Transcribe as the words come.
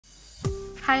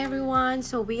Hi everyone,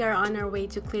 so we are on our way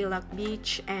to Kalaloch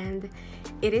Beach and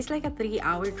it is like a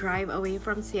 3-hour drive away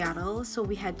from Seattle, so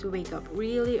we had to wake up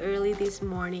really early this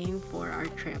morning for our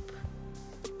trip.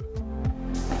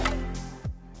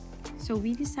 So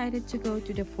we decided to go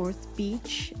to the fourth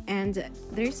beach, and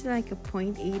there's like a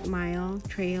 0.8-mile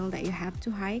trail that you have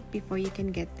to hike before you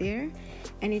can get there,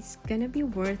 and it's gonna be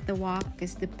worth the walk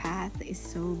because the path is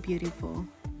so beautiful.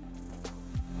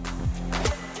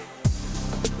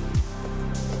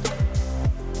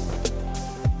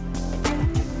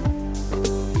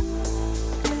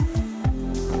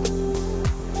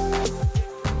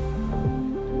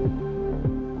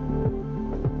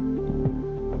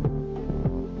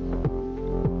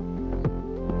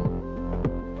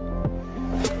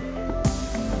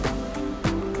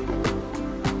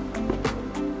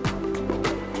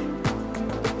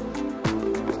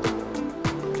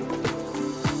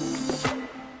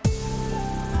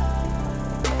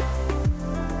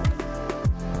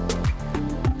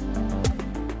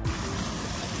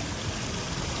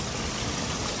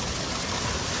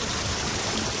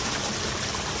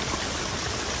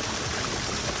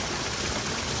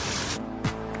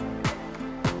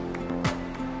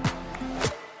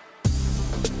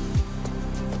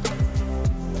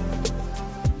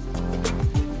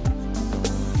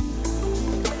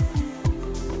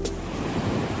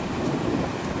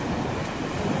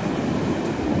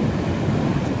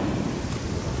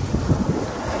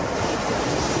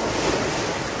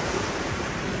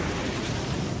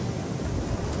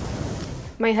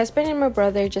 My husband and my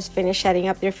brother just finished setting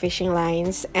up their fishing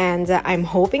lines, and I'm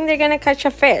hoping they're gonna catch a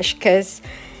fish because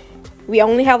we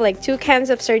only have like 2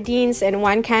 cans of sardines and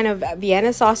 1 can of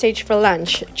Vienna sausage for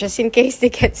lunch, just in case they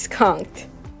get skunked.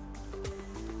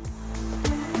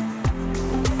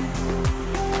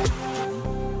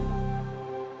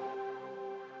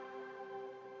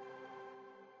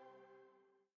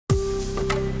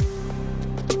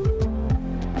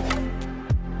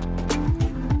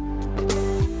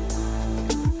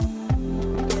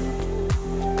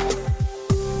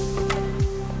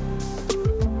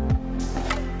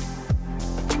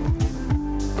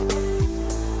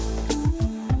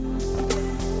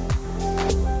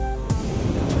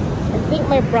 I think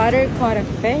my brother caught a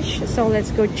fish, so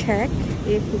let's go check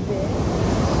if he did.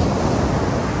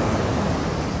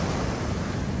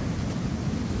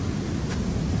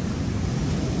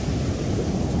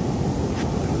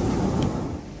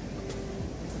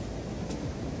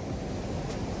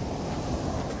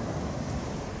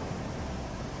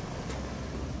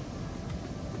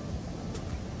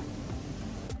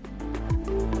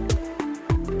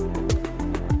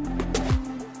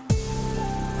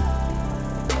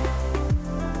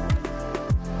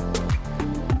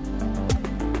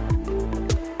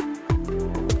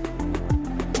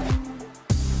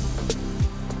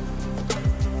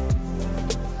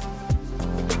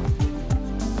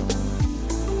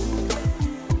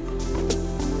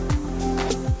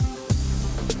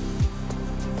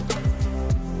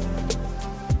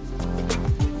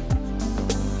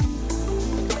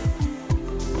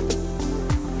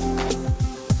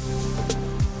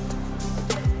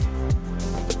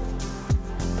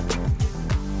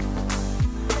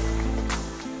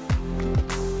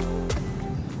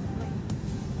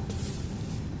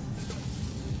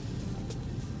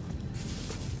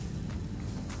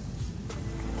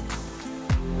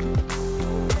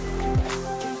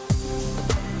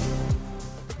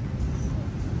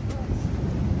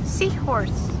 Seahorse.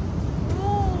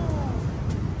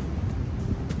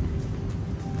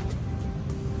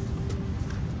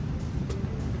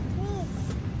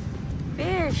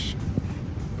 Fish.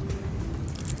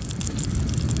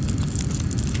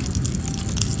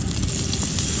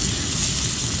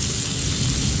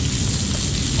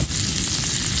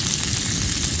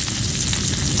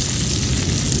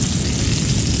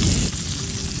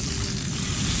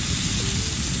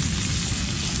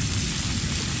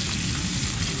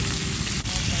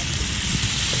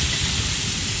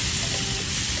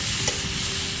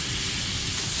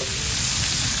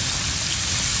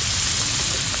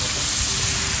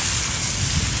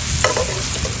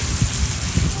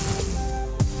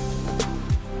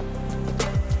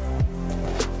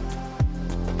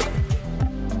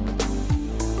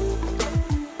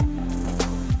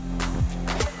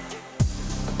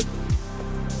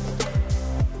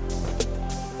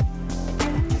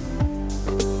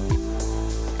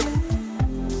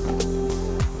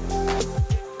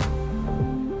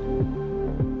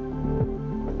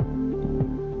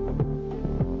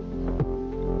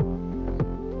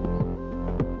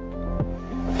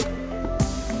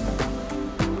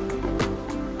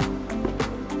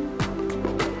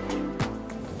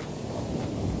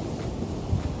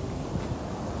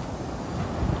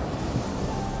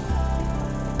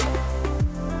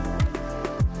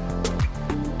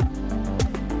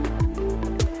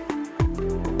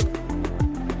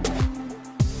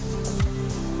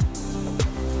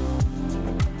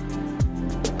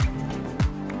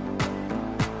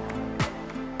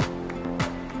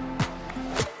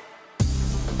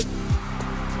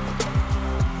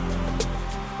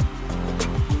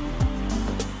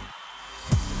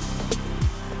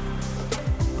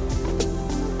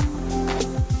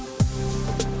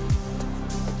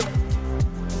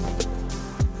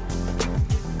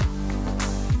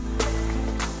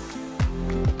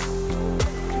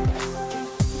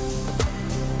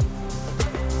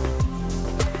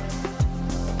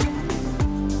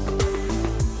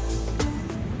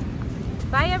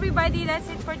 everybody, that's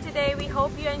it for today. We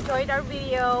hope you enjoyed our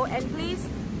video, and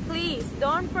please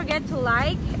don't forget to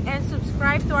like and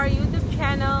subscribe to our YouTube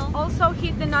channel. Also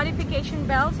hit the notification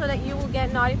bell so that you will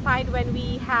get notified when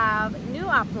we have new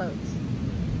uploads.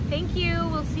 Thank you.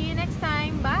 We'll see you next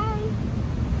time. Bye.